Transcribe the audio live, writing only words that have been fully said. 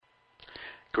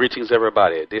Greetings,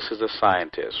 everybody. This is a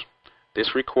scientist.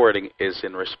 This recording is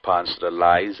in response to the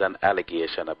lies and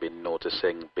allegations I've been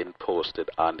noticing been posted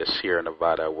on the Sierra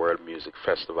Nevada World Music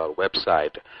Festival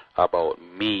website about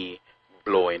me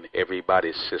blowing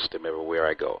everybody's system everywhere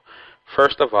I go.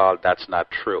 First of all, that's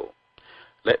not true.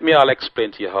 Let me all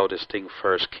explain to you how this thing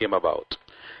first came about.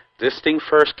 This thing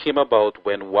first came about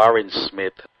when Warren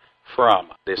Smith from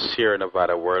the Sierra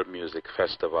Nevada World Music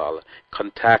Festival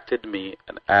contacted me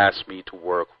and asked me to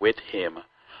work with him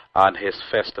on his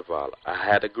festival. I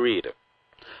had agreed.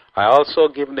 I also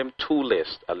given him two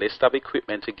lists, a list of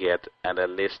equipment to get and a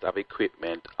list of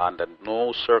equipment under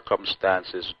no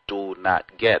circumstances do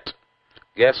not get.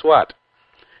 Guess what?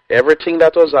 Everything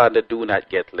that was on the do not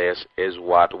get list is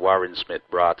what Warren Smith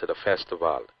brought to the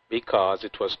festival because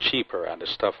it was cheaper and the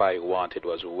stuff I wanted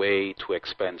was way too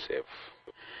expensive.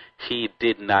 He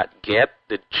did not get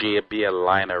the JBL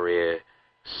line array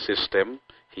system.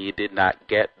 He did not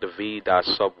get the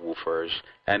VDOS subwoofers,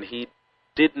 and he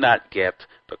did not get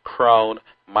the Crown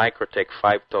Microtech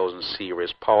 5000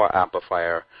 series power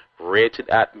amplifier rated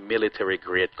at military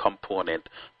grade component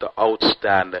to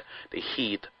outstand the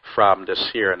heat from the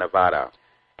Sierra Nevada.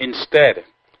 Instead,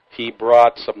 he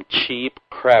brought some cheap,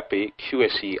 crappy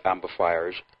QSE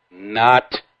amplifiers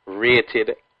not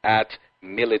rated at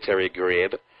military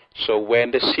grade. So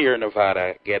when the Sierra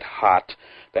Nevada get hot,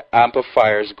 the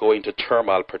amplifiers go into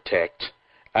thermal protect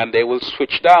and they will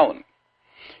switch down.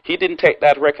 He didn't take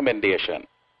that recommendation.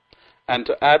 And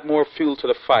to add more fuel to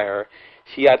the fire,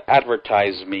 he had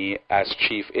advertised me as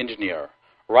chief engineer.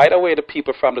 Right away, the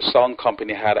people from the sound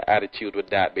company had an attitude with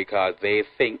that because they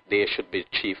think they should be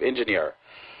chief engineer.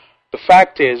 The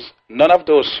fact is, none of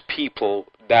those people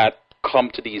that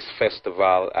come to these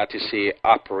festivals, as you say,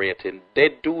 operating, they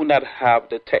do not have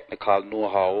the technical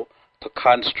know-how to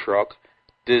construct,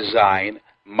 design,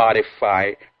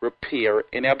 modify, repair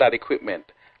any of that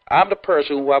equipment. I'm the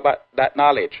person who have that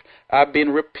knowledge. I've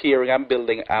been repairing and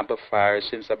building amplifiers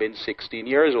since I've been 16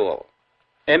 years old.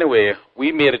 Anyway,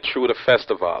 we made it through the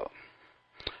festival.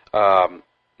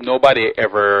 Nobody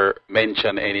ever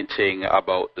mentioned anything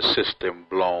about the system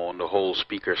blown, the whole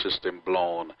speaker system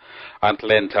blown, until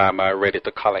then time I ready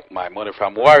to collect my money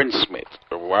from Warren Smith.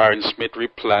 Warren Smith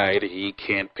replied he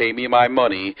can't pay me my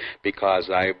money because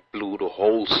I blew the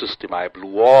whole system. I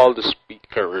blew all the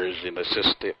speakers in the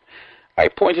system. I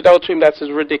pointed out to him that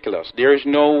is ridiculous. There is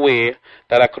no way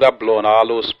that I could have blown all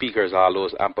those speakers, all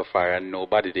those amplifiers, and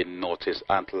nobody didn't notice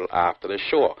until after the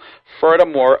show.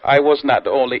 Furthermore, I was not the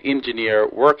only engineer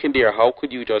working there. How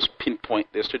could you just pinpoint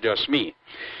this to just me?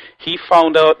 He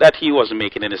found out that he wasn't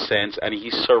making any sense, and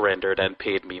he surrendered and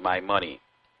paid me my money.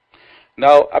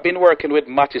 Now, I've been working with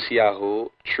Matis Yahoo,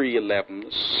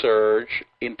 311, Surge,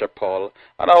 Interpol,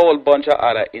 and a whole bunch of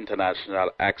other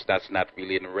international acts that's not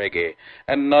really in reggae.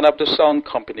 And none of the sound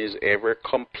companies ever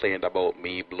complained about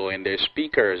me blowing their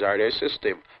speakers or their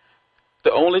system.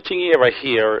 The only thing you ever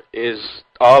hear is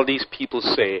all these people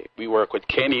say, we work with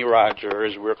Kenny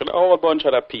Rogers, we work with a whole bunch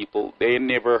of other people. They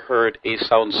never heard a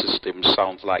sound system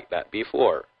sounds like that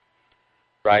before.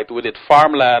 Right? We did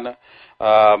Farmland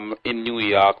in New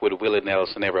York with Willie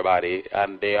Nelson and everybody,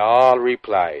 and they all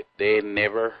replied they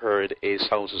never heard a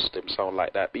sound system sound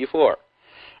like that before.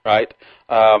 Right?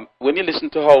 When you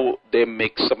listen to how they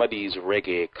mix some of these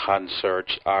reggae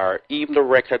concerts or even the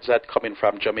records that coming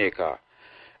from Jamaica,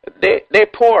 they're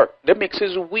poor. The mix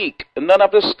is weak. None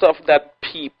of the stuff that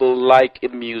people like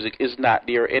in music is not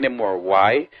there anymore.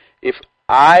 Why? If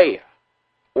I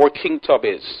or King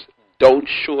Tubbies don't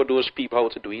show those people how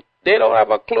to do it, they don't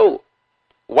have a clue.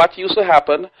 What used to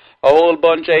happen, a whole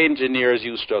bunch of engineers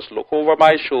used to just look over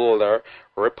my shoulder,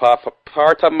 rip off a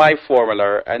part of my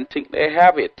formula, and think they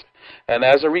have it. And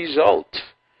as a result,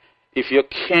 if you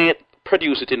can't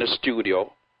produce it in the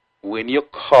studio, when you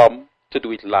come to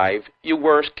do it live, you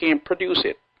worse can't produce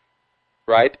it.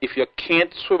 Right? If you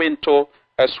can't swim into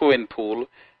a swimming pool,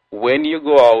 when you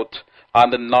go out on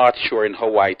the North Shore in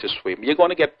Hawaii to swim, you're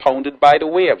going to get pounded by the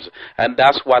waves. And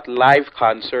that's what live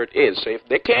concert is. So if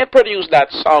they can't produce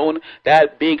that sound,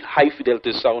 that big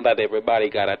high-fidelity sound that everybody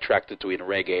got attracted to in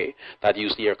reggae, that you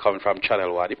used to hear coming from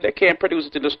Channel 1, if they can't produce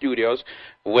it in the studios,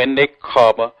 when they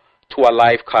come to a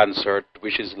live concert,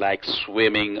 which is like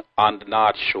swimming on the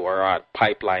North Shore or a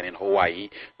pipeline in Hawaii,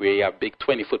 where you have big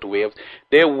 20-foot waves,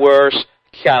 they worse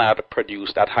cannot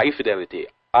produce that high fidelity.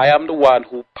 I am the one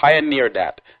who pioneered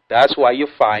that. That's why you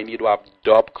find you don't have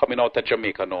dub coming out of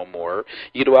Jamaica no more.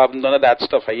 You don't have none of that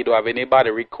stuff, and you don't have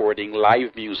anybody recording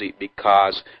live music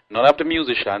because none of the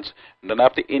musicians, none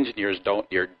of the engineers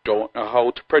don't know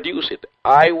how to produce it.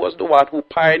 I was the one who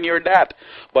pioneered that.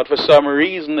 But for some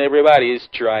reason, everybody is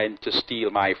trying to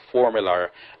steal my formula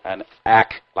and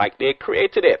act like they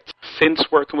created it.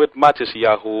 Since working with Mattis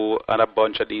Yahoo and a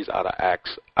bunch of these other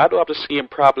acts, I do have the same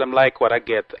problem like what I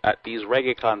get at these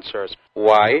reggae concerts.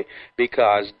 Why?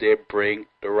 Because they bring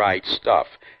the right stuff.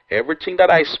 Everything that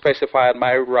I specify on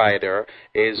my rider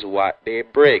is what they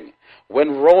bring.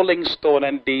 When Rolling Stone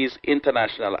and these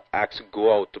international acts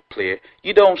go out to play,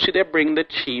 you don't see they bring the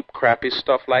cheap, crappy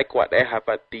stuff like what they have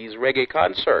at these reggae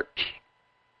concerts.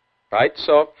 Right?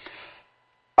 So,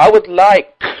 I would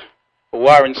like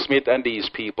Warren Smith and these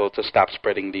people to stop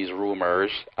spreading these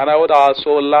rumors. And I would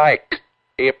also like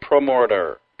a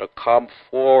promoter to come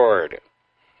forward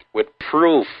with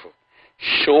proof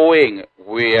showing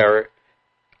where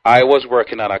I was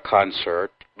working on a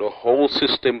concert, the whole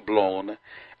system blown,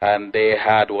 and they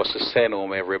had was to send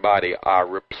home everybody or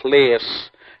replace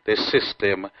the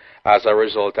system as a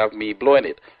result of me blowing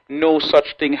it. No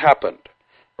such thing happened,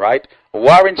 right?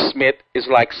 Warren Smith is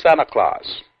like Santa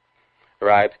Claus,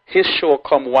 right? His show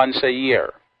come once a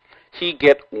year. He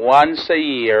get once a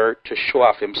year to show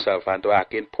off himself and to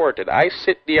act important. I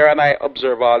sit there and I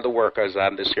observe all the workers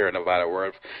on the Sierra Nevada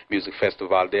World Music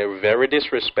Festival. They're very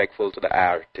disrespectful to the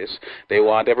artists. They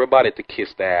want everybody to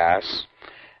kiss their ass.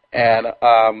 And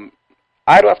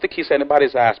I don't have to kiss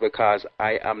anybody's ass because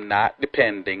I am not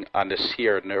depending on the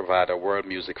Sierra Nevada World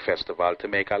Music Festival to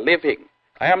make a living.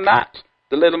 I am not.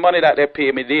 The little money that they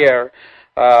pay me there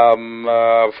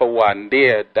for one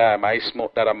day, damn, I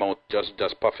smoke that amount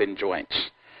just puffing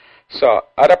joints. So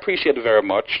I'd appreciate very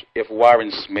much if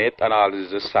Warren Smith and all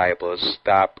his disciples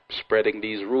stop spreading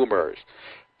these rumors.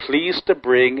 Please to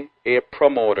bring a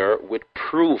promoter with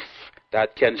proof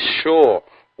that can show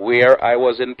where I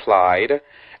was implied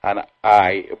and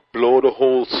I blow the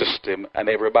whole system and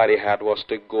everybody had was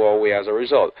to go away as a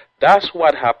result. That's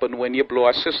what happened when you blow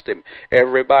a system.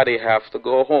 Everybody have to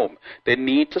go home. They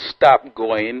need to stop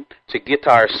going to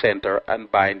Guitar Center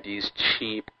and buying these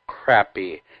cheap,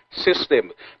 crappy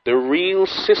systems. The real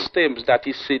systems that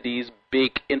you see these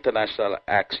big international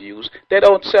acts use, they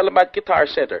don't sell them at Guitar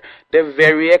Center. They're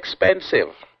very expensive.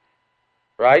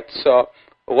 Right? So,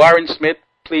 Warren Smith,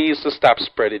 please to stop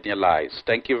spreading your lies.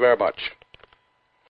 Thank you very much.